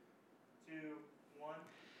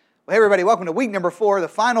Well, hey everybody, welcome to week number 4, the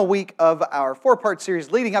final week of our 4-part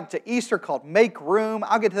series leading up to Easter called Make Room.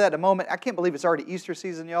 I'll get to that in a moment. I can't believe it's already Easter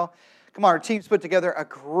season, y'all. Come on, our team's put together a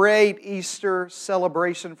great Easter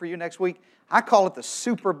celebration for you next week. I call it the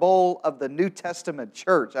Super Bowl of the New Testament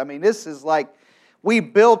church. I mean, this is like we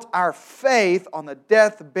built our faith on the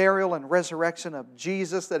death, burial, and resurrection of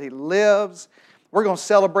Jesus, that He lives. We're going to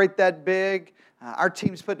celebrate that big. Our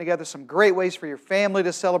team's putting together some great ways for your family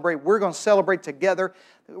to celebrate. We're going to celebrate together.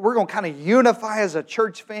 We're going to kind of unify as a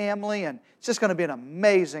church family, and it's just going to be an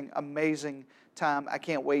amazing, amazing time. I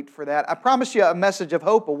can't wait for that. I promise you a message of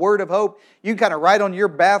hope, a word of hope. You can kind of write on your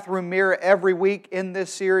bathroom mirror every week in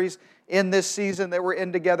this series, in this season that we're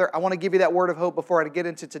in together. I want to give you that word of hope before I get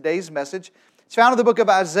into today's message. It's found in the book of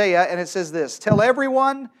Isaiah, and it says this: "Tell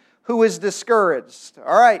everyone who is discouraged."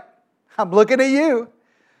 All right, I'm looking at you.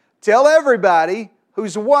 Tell everybody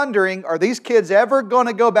who's wondering, are these kids ever going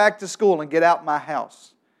to go back to school and get out my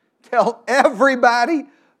house? Tell everybody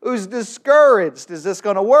who's discouraged. Is this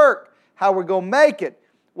going to work? How are we going to make it?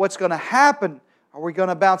 What's going to happen? Are we going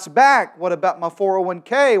to bounce back? What about my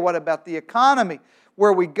 401k? What about the economy?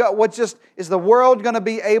 Where we go? Is the world going to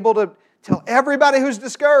be able to tell everybody who's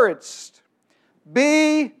discouraged?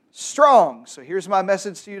 Be strong. So here's my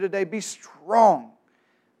message to you today. Be strong.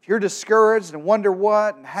 If you're discouraged and wonder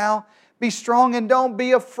what and how, be strong and don't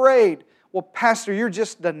be afraid. Well, Pastor, you're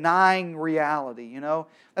just denying reality, you know.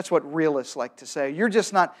 That's what realists like to say. You're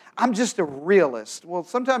just not, I'm just a realist. Well,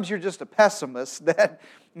 sometimes you're just a pessimist that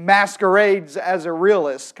masquerades as a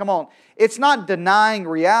realist. Come on. It's not denying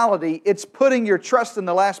reality. It's putting your trust in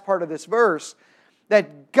the last part of this verse,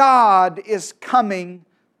 that God is coming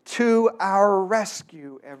to our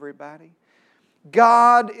rescue, everybody.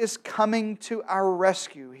 God is coming to our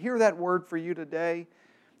rescue. Hear that word for you today.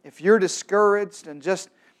 If you're discouraged and just,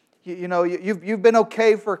 you've been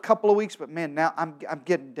okay for a couple of weeks, but man, now I'm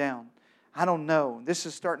getting down. I don't know. This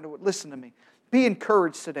is starting to, listen to me. Be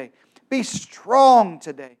encouraged today. Be strong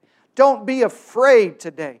today. Don't be afraid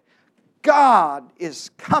today. God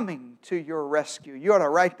is coming to your rescue. You ought to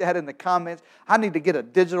write that in the comments. I need to get a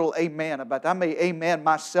digital amen about that. I may amen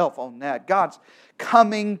myself on that. God's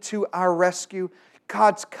coming to our rescue.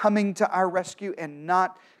 God's coming to our rescue and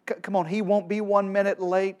not, come on, He won't be 1 minute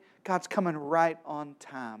late. God's coming right on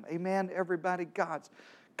time. Amen, everybody? God's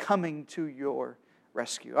coming to your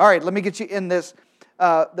rescue. All right, let me get you in this,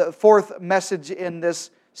 the fourth message in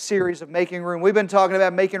this series of Making Room. We've been talking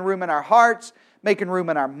about making room in our hearts, making room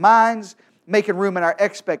in our minds, making room in our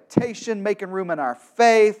expectation, making room in our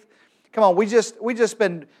faith. Come on, we just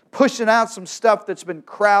been pushing out some stuff that's been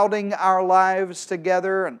crowding our lives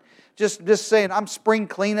together, and just saying, I'm spring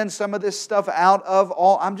cleaning some of this stuff out of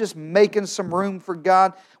all. I'm just making some room for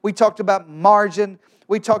God. We talked about margin.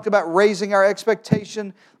 We talked about raising our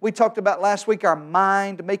expectation. We talked about last week our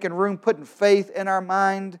mind, making room, putting faith in our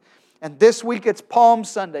mind. And this week it's Palm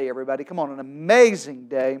Sunday, everybody. Come on, an amazing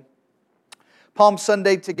day. Palm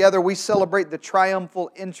Sunday together, we celebrate the triumphal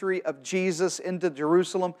entry of Jesus into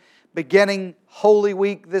Jerusalem, beginning Holy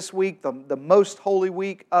Week this week, the most holy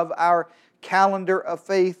week of our calendar of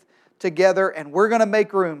faith together. And we're going to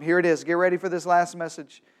make room. Here it is. Get ready for this last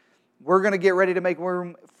message. We're going to get ready to make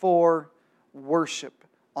room for worship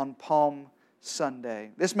on Palm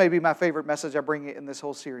Sunday. This may be my favorite message I bring in this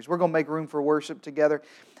whole series. We're going to make room for worship together.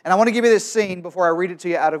 And I want to give you this scene before I read it to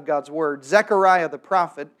you out of God's Word. Zechariah the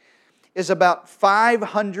prophet is about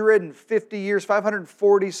 550 years,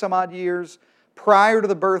 540 some odd years prior to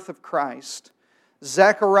the birth of Christ.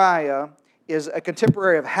 Zechariah is a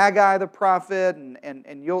contemporary of Haggai the prophet,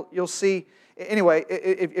 and you'll see, anyway,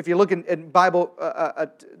 if you look in Bible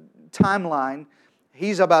timeline,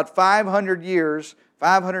 he's about 500 years,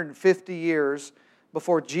 550 years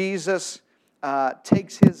before Jesus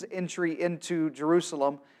takes His entry into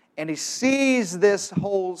Jerusalem, and he sees this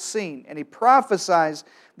whole scene, and he prophesies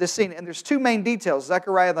this scene. And there's two main details.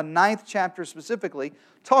 Zechariah, the 9th chapter specifically,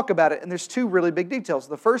 talk about it, and there's two really big details.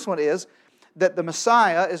 The first one is that the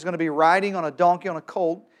Messiah is going to be riding on a donkey on a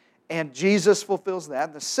colt, and Jesus fulfills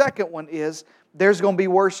that. The second one is there's going to be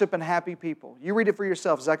worship and happy people. You read it for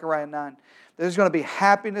yourself, Zechariah 9. There's going to be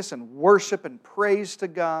happiness and worship and praise to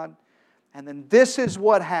God. And then this is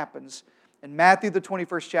what happens in Matthew, the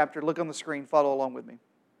 21st chapter. Look on the screen. Follow along with me.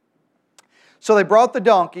 So they brought the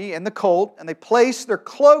donkey and the colt, and they placed their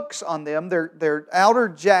cloaks on them, their outer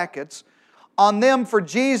jackets, on them for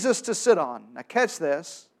Jesus to sit on. Now catch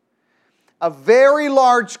this. A very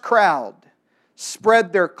large crowd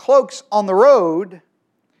spread their cloaks on the road,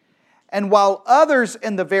 and while others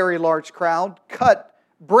in the very large crowd cut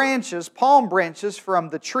branches, palm branches from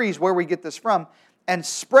the trees, where we get this from, and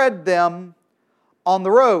spread them on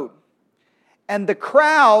the road. And the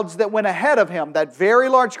crowds that went ahead of him, that very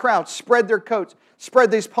large crowd, spread their coats, spread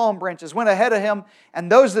these palm branches, went ahead of him, and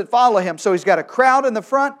those that follow him. So he's got a crowd in the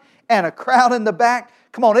front and a crowd in the back.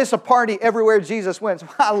 Come on, it's a party everywhere Jesus went.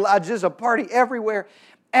 Just a party everywhere.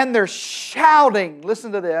 And they're shouting,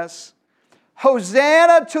 listen to this,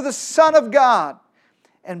 Hosanna to the Son of God,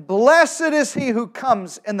 and blessed is He who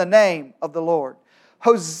comes in the name of the Lord.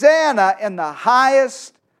 Hosanna in the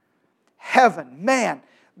highest heaven. Man,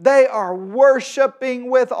 they are worshiping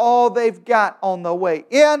with all they've got on the way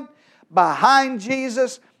in, behind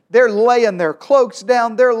Jesus. They're laying their cloaks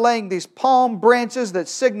down. They're laying these palm branches that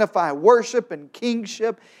signify worship and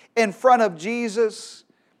kingship in front of Jesus.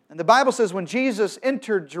 And the Bible says when Jesus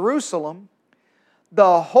entered Jerusalem,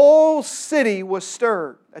 the whole city was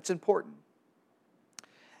stirred. That's important.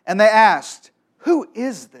 And they asked, who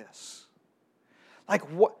is this? Like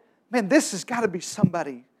what? Man, this has got to be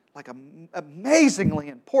somebody like amazingly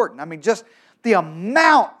important. I mean, just the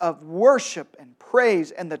amount of worship and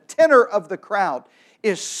praise and the tenor of the crowd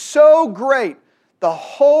is so great. The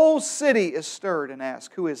whole city is stirred and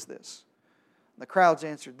asked, who is this? And the crowds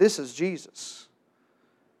answered, this is Jesus,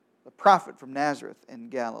 the prophet from Nazareth in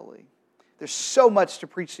Galilee. There's so much to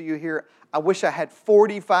preach to you here. I wish I had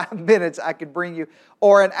 45 minutes I could bring you,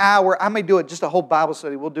 or an hour. I may do it just a whole Bible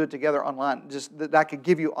study. We'll do it together online, just that I could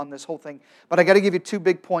give you on this whole thing. But I got to give you 2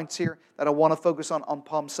 big points here that I want to focus on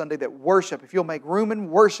Palm Sunday, that worship, if you'll make room in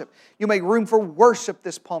worship, you make room for worship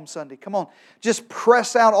this Palm Sunday. Come on, just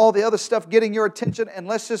press out all the other stuff getting your attention, and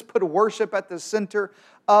let's just put worship at the center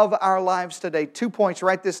of our lives today. 2 points,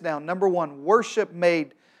 write this down. Number 1, worship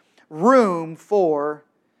made room for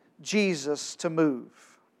Jesus to move.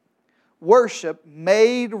 Worship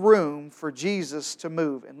made room for Jesus to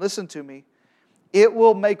move. And listen to me, it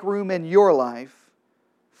will make room in your life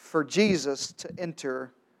for Jesus to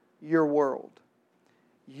enter your world,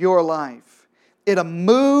 your life. It'll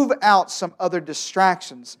move out some other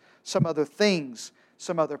distractions, some other things,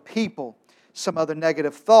 some other people, some other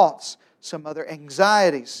negative thoughts, some other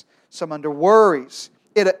anxieties, some other worries.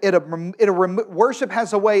 Worship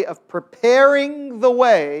has a way of preparing the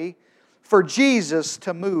way for Jesus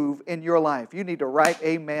to move in your life. You need to write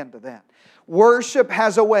amen to that. Worship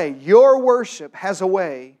has a way, your worship has a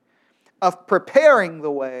way of preparing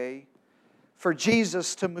the way for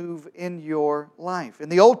Jesus to move in your life. In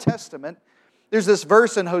the Old Testament, there's this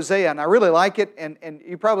verse in Hosea, and I really like it, and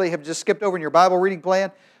you probably have just skipped over in your Bible reading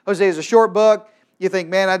plan. Hosea is a short book. You think,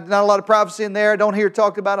 man, not a lot of prophecy in there. I don't hear it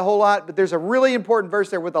talked about a whole lot, but there's a really important verse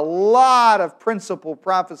there with a lot of principle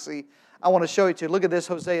prophecy I want to show you to. Look at this,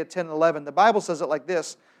 Hosea 10:11. The Bible says it like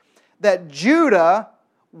this, that Judah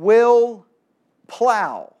will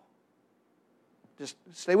plow. Just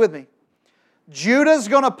stay with me. Judah's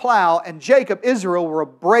going to plow, and Jacob, Israel, will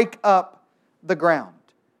break up the ground.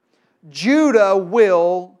 Judah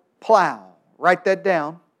will plow. Write that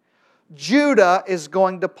down. Judah is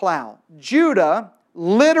going to plow. Judah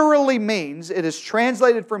literally means, it is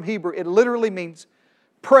translated from Hebrew, it literally means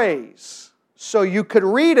praise. So you could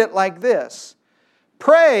read it like this,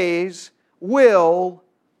 praise will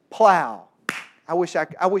plow. I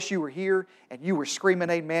wish you were here and you were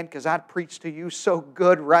screaming amen, because I'd preach to you so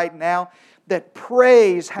good right now that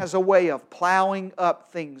praise has a way of plowing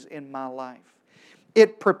up things in my life.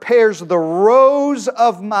 It prepares the rows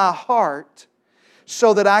of my heart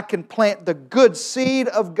so that I can plant the good seed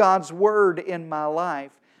of God's Word in my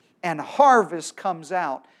life, and harvest comes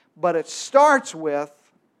out. But it starts with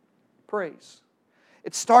praise.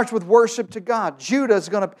 It starts with worship to God. Judah's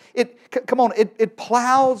going to, it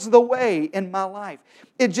plows the way in my life.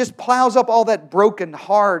 It just plows up all that broken,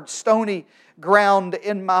 hard, stony ground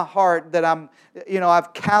in my heart that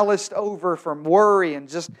I've calloused over from worry and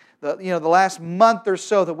just the last month or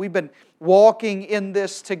so that we've been walking in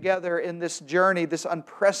this together, in this journey, this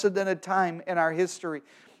unprecedented time in our history.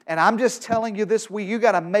 And I'm just telling you this week, you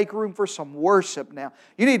got to make room for some worship now.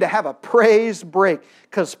 You need to have a praise break,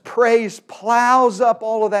 because praise plows up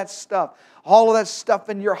all of that stuff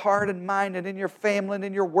in your heart and mind and in your family and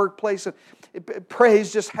in your workplace.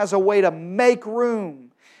 Praise just has a way to make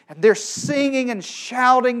room. And they're singing and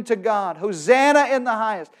shouting to God, Hosanna in the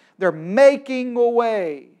highest. They're making a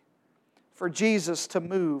way for Jesus to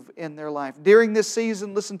move in their life. During this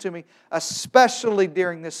season, listen to me, especially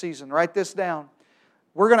during this season, write this down.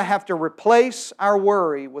 We're going to have to replace our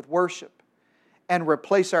worry with worship and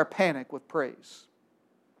replace our panic with praise.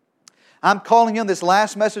 I'm calling you in this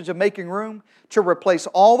last message of making room to replace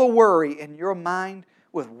all the worry in your mind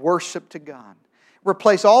with worship to God.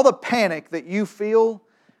 Replace all the panic that you feel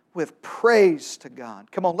with praise to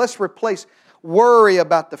God. Come on, let's replace worry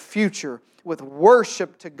about the future, with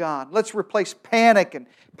worship to God. Let's replace panic and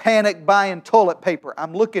panic buying toilet paper.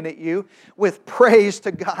 I'm looking at you with praise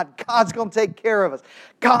to God. God's going to take care of us.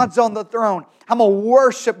 God's on the throne. I'm going to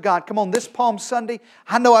worship God. Come on, this Palm Sunday,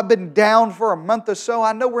 I know I've been down for a month or so.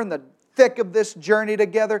 I know we're in the thick of this journey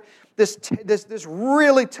together, this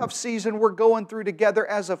really tough season we're going through together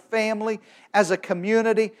as a family, as a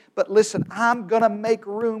community. But listen, I'm going to make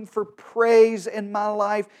room for praise in my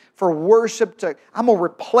life, for worship. I'm going to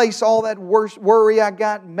replace all that worry I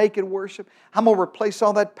got and make it worship. I'm going to replace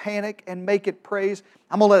all that panic and make it praise.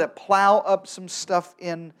 I'm going to let it plow up some stuff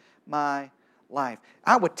in my life.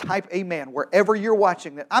 I would type amen wherever you're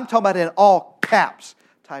watching that. I'm talking about in all caps.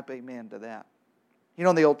 Type amen to that. You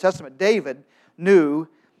know, in the Old Testament, David knew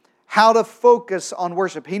how to focus on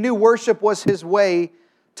worship. He knew worship was his way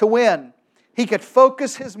to win. He could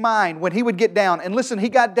focus his mind when he would get down. And listen, he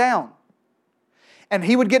got down. And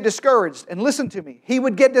he would get discouraged. And listen to me, he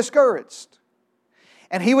would get discouraged.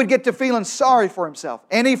 And he would get to feeling sorry for himself.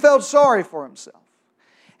 And he felt sorry for himself.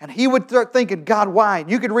 And he would start thinking, God, why? And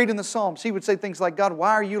you could read in the Psalms, he would say things like, God,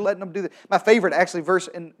 why are you letting them do that? My favorite, actually, verse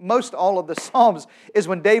in most all of the Psalms is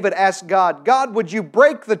when David asked God, God, would you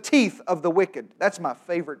break the teeth of the wicked? That's my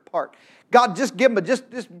favorite part. God, just give them, just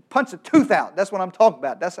punch a tooth out. That's what I'm talking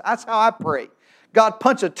about. That's how I pray. God,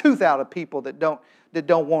 punch a tooth out of people that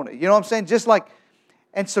don't want it. You know what I'm saying? Just like,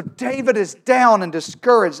 and so David is down and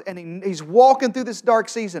discouraged, and he's walking through this dark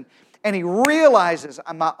season, and he realizes,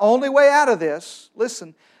 my only way out of this,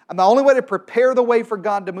 listen, the only way to prepare the way for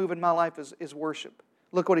God to move in my life is worship.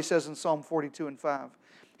 Look what he says in Psalm 42 and 5.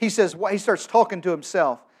 He says, he starts talking to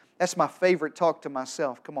himself. That's my favorite talk to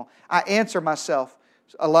myself. Come on. I answer myself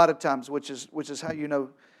a lot of times, which is how you know.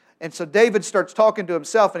 And so David starts talking to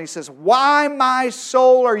himself and he says, why, my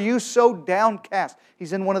soul, are you so downcast?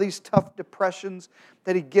 He's in one of these tough depressions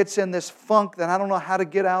that he gets in, this funk that I don't know how to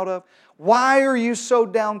get out of. Why are you so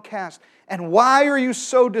downcast? And why are you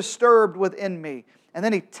so disturbed within me? And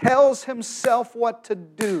then he tells himself what to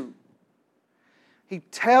do. He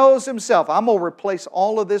tells himself, I'm going to replace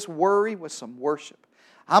all of this worry with some worship.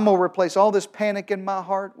 I'm going to replace all this panic in my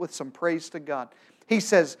heart with some praise to God. He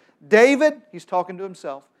says, David, he's talking to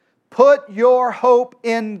himself, put your hope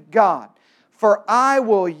in God, for I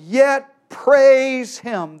will yet praise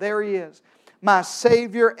Him. There He is, my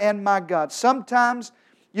Savior and my God. Sometimes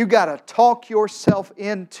you got to talk yourself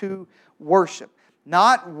into worship.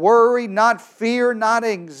 Not worry, not fear, not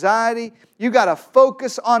anxiety. You got to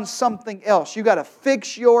focus on something else. You got to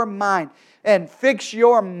fix your mind and fix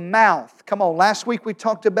your mouth. Come on, last week we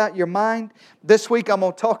talked about your mind. This week I'm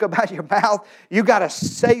going to talk about your mouth. You got to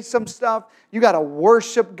say some stuff. You got to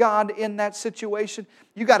worship God in that situation.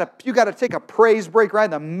 You got to take a praise break right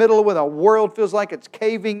in the middle when the world feels like it's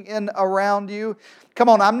caving in around you. Come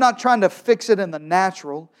on, I'm not trying to fix it in the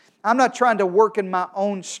natural. I'm not trying to work in my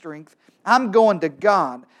own strength. I'm going to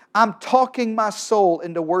God. I'm talking my soul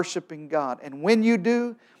into worshiping God. And when you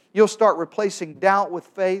do, you'll start replacing doubt with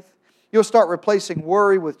faith. You'll start replacing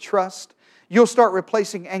worry with trust. You'll start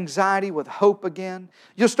replacing anxiety with hope again.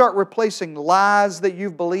 You'll start replacing lies that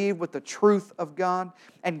you've believed with the truth of God.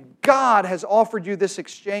 And God has offered you this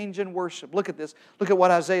exchange in worship. Look at this. Look at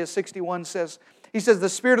what Isaiah 61 says. He says, the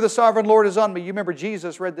Spirit of the Sovereign Lord is on me. You remember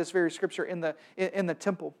Jesus read this very scripture in the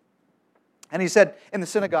temple. And he said, in the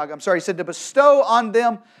synagogue, he said, to bestow on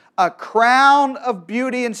them a crown of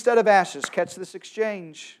beauty instead of ashes. Catch this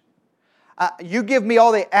exchange. You give me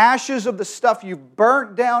all the ashes of the stuff you've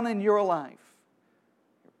burnt down in your life.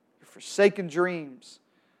 Your forsaken dreams.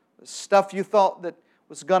 The stuff you thought that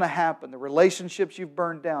was going to happen. The relationships you've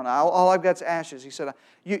burned down. All I've got is ashes. He said,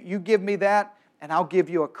 you give me that and I'll give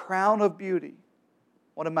you a crown of beauty.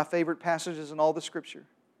 One of my favorite passages in all the Scripture.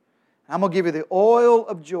 I'm going to give you the oil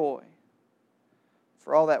of joy.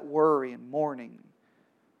 For all that worry and mourning,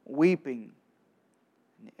 weeping.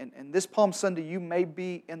 And this Palm Sunday, you may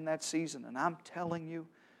be in that season. And I'm telling you,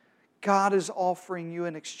 God is offering you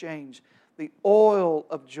in exchange the oil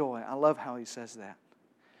of joy. I love how He says that.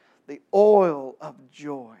 The oil of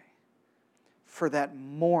joy for that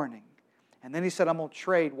mourning. And then He said, I'm going to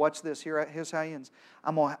trade. Watch this. Here's how He ends.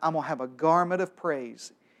 I'm going to have a garment of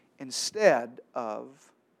praise instead of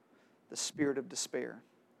the spirit of despair.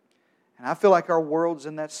 And I feel like our world's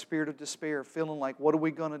in that spirit of despair, feeling like, what are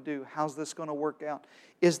we going to do? How's this going to work out?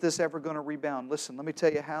 Is this ever going to rebound? Listen, let me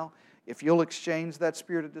tell you how. If you'll exchange that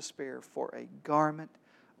spirit of despair for a garment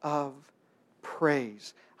of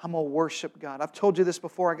praise. I'm going to worship God. I've told you this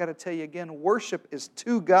before. I got to tell you again. Worship is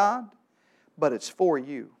to God, but it's for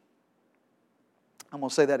you. I'm going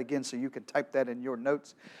to say that again so you can type that in your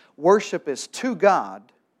notes. Worship is to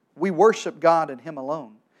God. We worship God and Him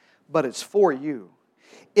alone, but it's for you.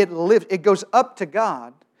 It goes up to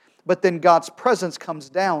God, but then God's presence comes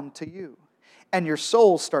down to you. And your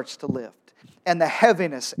soul starts to lift. And the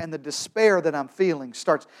heaviness and the despair that I'm feeling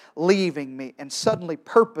starts leaving me. And suddenly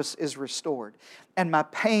purpose is restored. And my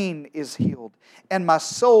pain is healed. And my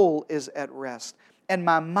soul is at rest. And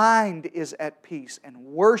my mind is at peace. And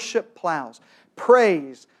worship plows.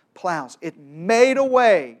 Praise plows. It made a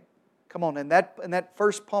way. Come on, in that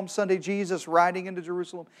first Palm Sunday, Jesus riding into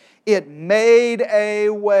Jerusalem, it made a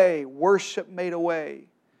way. Worship made a way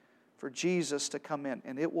for Jesus to come in.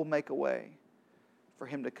 And it will make a way for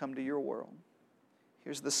Him to come to your world.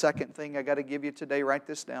 Here's the second thing I got to give you today. Write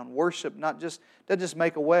this down. Worship doesn't just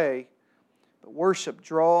make a way, but worship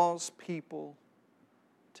draws people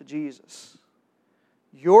to Jesus.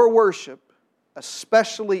 Your worship,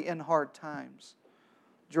 especially in hard times,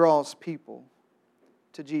 draws people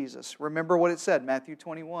to Jesus. Remember what it said, Matthew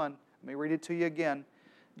 21. Let me read it to you again.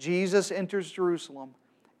 Jesus enters Jerusalem,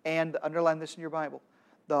 and underline this in your Bible,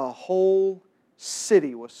 the whole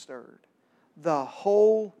city was stirred. The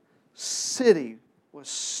whole city was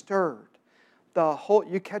stirred.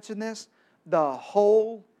 You catching this? The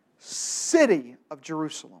whole city of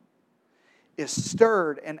Jerusalem is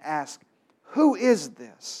stirred and asked, who is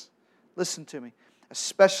this? Listen to me.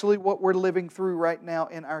 Especially what we're living through right now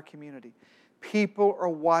in our community. People are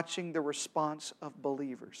watching the response of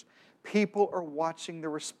believers. People are watching the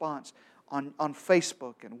response on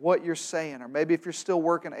Facebook and what you're saying. Or maybe if you're still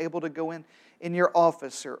working, able to go in your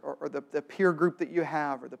office or the peer group that you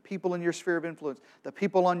have or the people in your sphere of influence, the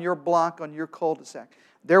people on your block, on your cul-de-sac.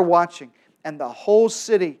 They're watching. And the whole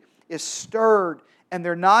city is stirred. And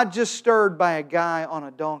they're not just stirred by a guy on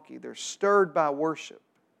a donkey. They're stirred by worship.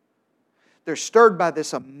 They're stirred by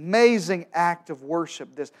this amazing act of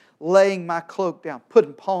worship, this laying my cloak down,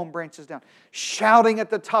 putting palm branches down, shouting at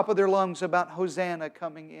the top of their lungs about Hosanna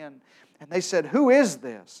coming in. And they said, who is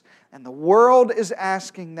this? And the world is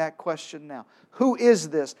asking that question now. Who is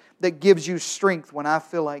this that gives you strength when I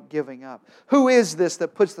feel like giving up? Who is this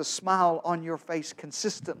that puts the smile on your face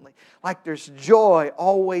consistently, like there's joy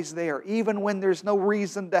always there, even when there's no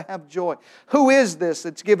reason to have joy? Who is this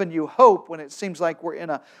that's given you hope when it seems like we're in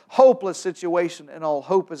a hopeless situation and all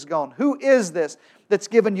hope is gone? Who is this that's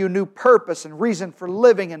given you new purpose and reason for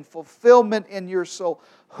living and fulfillment in your soul?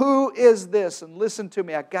 Who is this? And listen to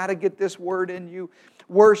me, I got to get this word in you.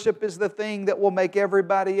 Worship is the thing that will make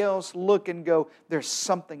everybody else look and go, there's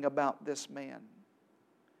something about this man.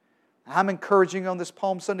 I'm encouraging on this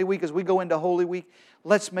Palm Sunday week as we go into Holy Week,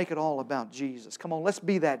 let's make it all about Jesus. Come on, let's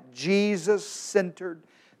be that Jesus-centered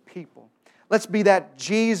people. Let's be that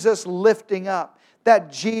Jesus lifting up,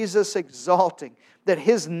 that Jesus exalting, that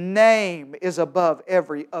His name is above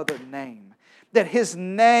every other name. That His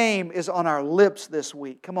name is on our lips this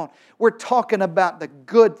week. Come on. We're talking about the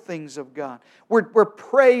good things of God. We're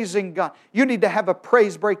praising God. You need to have a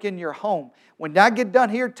praise break in your home. When I get done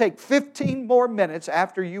here, take 15 more minutes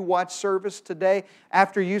after you watch service today,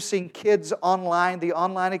 after you've seen kids online, the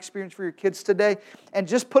online experience for your kids today, and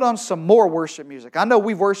just put on some more worship music. I know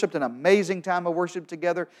we've worshiped an amazing time of worship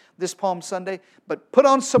together this Palm Sunday, but put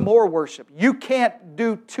on some more worship. You can't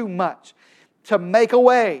do too much to make a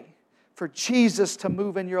way for Jesus to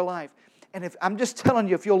move in your life. And if I'm just telling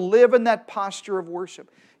you, if you'll live in that posture of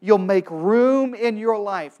worship, you'll make room in your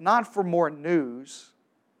life, not for more news,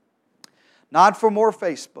 not for more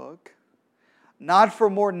Facebook, not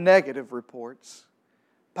for more negative reports,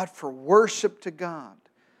 but for worship to God.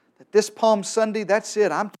 That this Palm Sunday, that's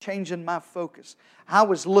it. I'm changing my focus. I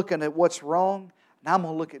was looking at what's wrong, and I'm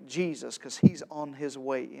going to look at Jesus because He's on His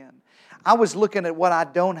way in. I was looking at what I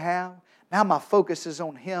don't have. Now my focus is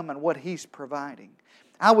on Him and what He's providing.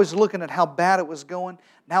 I was looking at how bad it was going.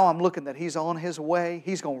 Now I'm looking that He's on His way.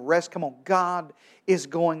 He's going to rescue. Come on, God is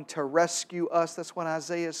going to rescue us. That's what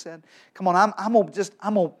Isaiah said. Come on, I'm going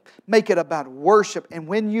to make it about worship. And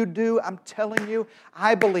when you do, I'm telling you,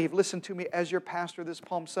 I believe, listen to me, as your pastor this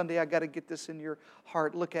Palm Sunday, I got to get this in your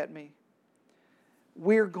heart. Look at me.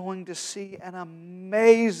 We're going to see an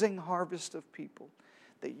amazing harvest of people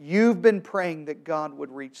that you've been praying that God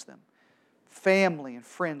would reach them. Family and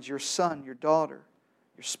friends, your son, your daughter,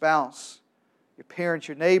 your spouse, your parents,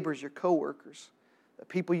 your neighbors, your coworkers, the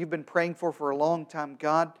people you've been praying for a long time.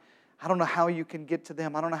 God, I don't know how you can get to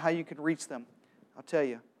them. I don't know how you can reach them. I'll tell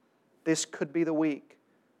you, this could be the week.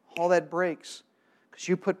 All that breaks because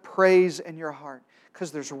you put praise in your heart,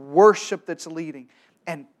 because there's worship that's leading.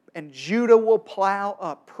 And Judah will plow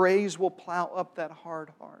up. Praise will plow up that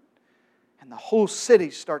hard heart. And the whole city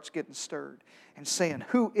starts getting stirred and saying,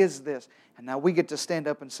 who is this? And now we get to stand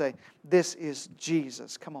up and say, this is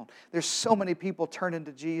Jesus. Come on. There's so many people turning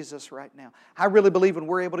to Jesus right now. I really believe when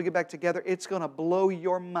we're able to get back together, it's going to blow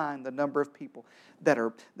your mind the number of people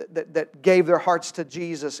that gave their hearts to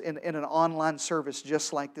Jesus in an online service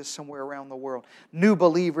just like this somewhere around the world. New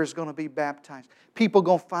believers going to be baptized. People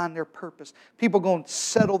going to find their purpose. People going to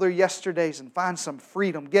settle their yesterdays and find some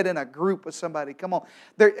freedom. Get in a group with somebody. Come on.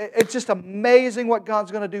 It's just amazing what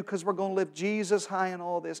God's going to do because we're going to lift Jesus high in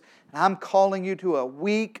all this. And I'm calling you to a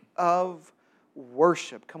week of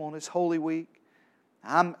worship. Come on, it's Holy Week.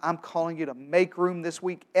 I'm calling you to make room this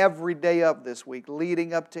week, every day of this week,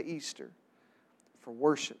 leading up to Easter, for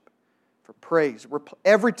worship, for praise.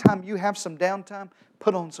 Every time you have some downtime,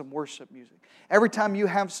 put on some worship music. Every time you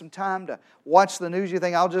have some time to watch the news, you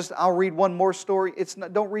think, I'll read one more story.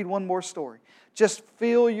 Don't read one more story. Just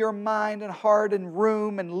fill your mind and heart and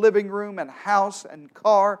room and living room and house and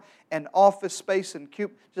car and office space and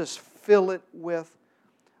cube. Just fill it with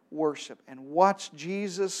worship and watch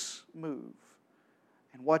Jesus move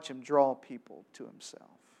and watch Him draw people to Himself.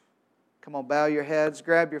 Come on, bow your heads,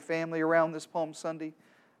 grab your family around this Palm Sunday.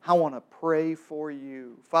 I want to pray for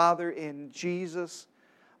you. Father, in Jesus'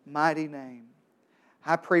 mighty name,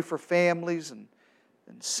 I pray for families and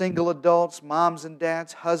single adults, moms and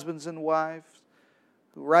dads, husbands and wives,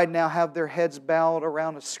 who right now have their heads bowed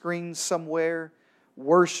around a screen somewhere,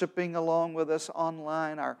 worshiping along with us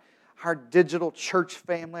online, our digital church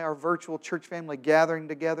family, our virtual church family gathering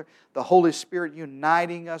together, the Holy Spirit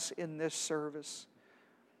uniting us in this service.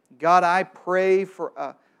 God, I pray for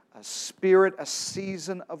a spirit, a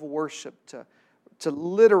season of worship to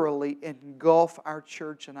literally engulf our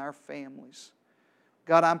church and our families.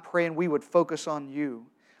 God, I'm praying we would focus on You.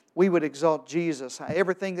 We would exalt Jesus.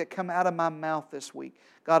 Everything that come out of my mouth this week,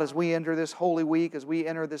 God, as we enter this Holy Week, as we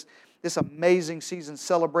enter this amazing season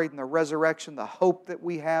celebrating the resurrection, the hope that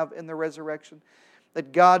we have in the resurrection,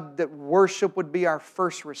 that God, that worship would be our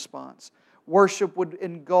first response. Worship would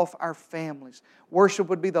engulf our families. Worship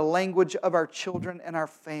would be the language of our children and our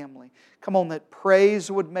family. Come on, that praise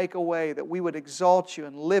would make a way, that we would exalt You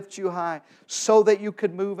and lift You high so that You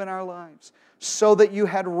could move in our lives, so that You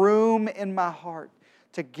had room in my heart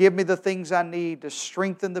to give me the things I need, to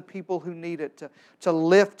strengthen the people who need it, to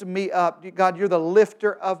lift me up. God, You're the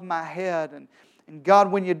lifter of my head. And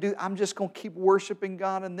God, when You do, I'm just going to keep worshiping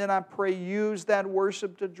God. And then I pray, use that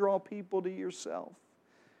worship to draw people to Yourself.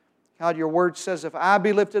 God, Your Word says, if I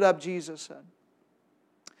be lifted up, Jesus said,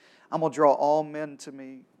 I'm going to draw all men to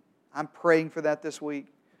Me. I'm praying for that this week.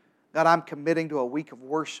 God, I'm committing to a week of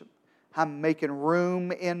worship. I'm making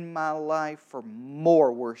room in my life for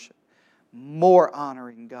more worship, more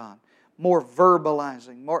honoring God, more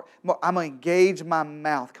verbalizing, more I'm going to engage my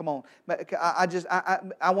mouth. Come on.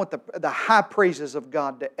 I want the high praises of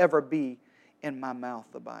God to ever be in my mouth,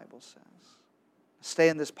 the Bible says. Stay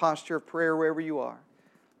in this posture of prayer wherever you are.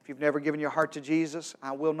 If you've never given your heart to Jesus,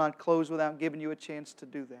 I will not close without giving you a chance to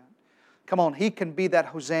do that. Come on, He can be that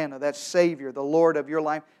Hosanna, that Savior, the Lord of your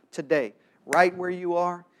life today, right where you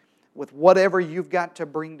are, with whatever you've got to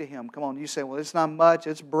bring to Him. Come on, you say, well, it's not much,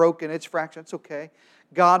 it's broken, it's fractured. It's okay.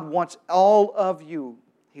 God wants all of you.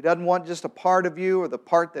 He doesn't want just a part of you or the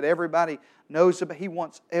part that everybody knows about. He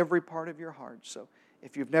wants every part of your heart. So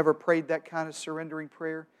if you've never prayed that kind of surrendering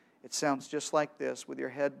prayer, it sounds just like this, with your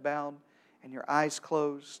head bowed and your eyes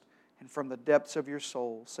closed, and from the depths of your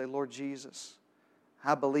soul, say, Lord Jesus,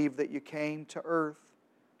 I believe that You came to earth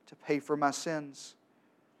to pay for my sins,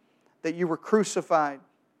 that You were crucified,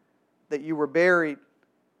 that You were buried,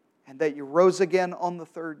 and that You rose again on the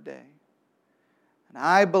third day. And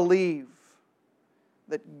I believe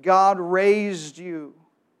that God raised You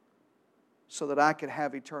so that I could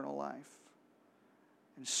have eternal life.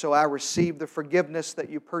 And so I receive the forgiveness that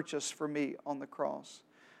You purchased for me on the cross.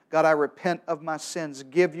 God, I repent of my sins,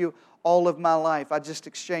 give You all of my life. I just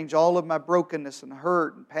exchange all of my brokenness and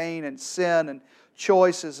hurt and pain and sin and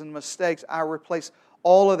choices and mistakes. I replace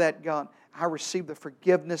all of that, God. I receive the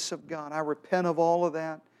forgiveness of God. I repent of all of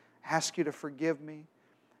that. Ask You to forgive me.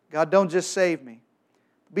 God, don't just save me.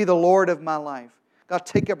 Be the Lord of my life. God,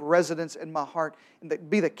 take up residence in my heart and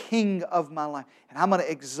be the King of my life. And I'm going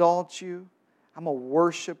to exalt You. I'm going to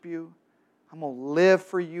worship You. I'm going to live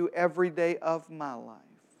for You every day of my life.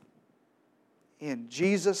 In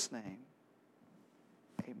Jesus' name.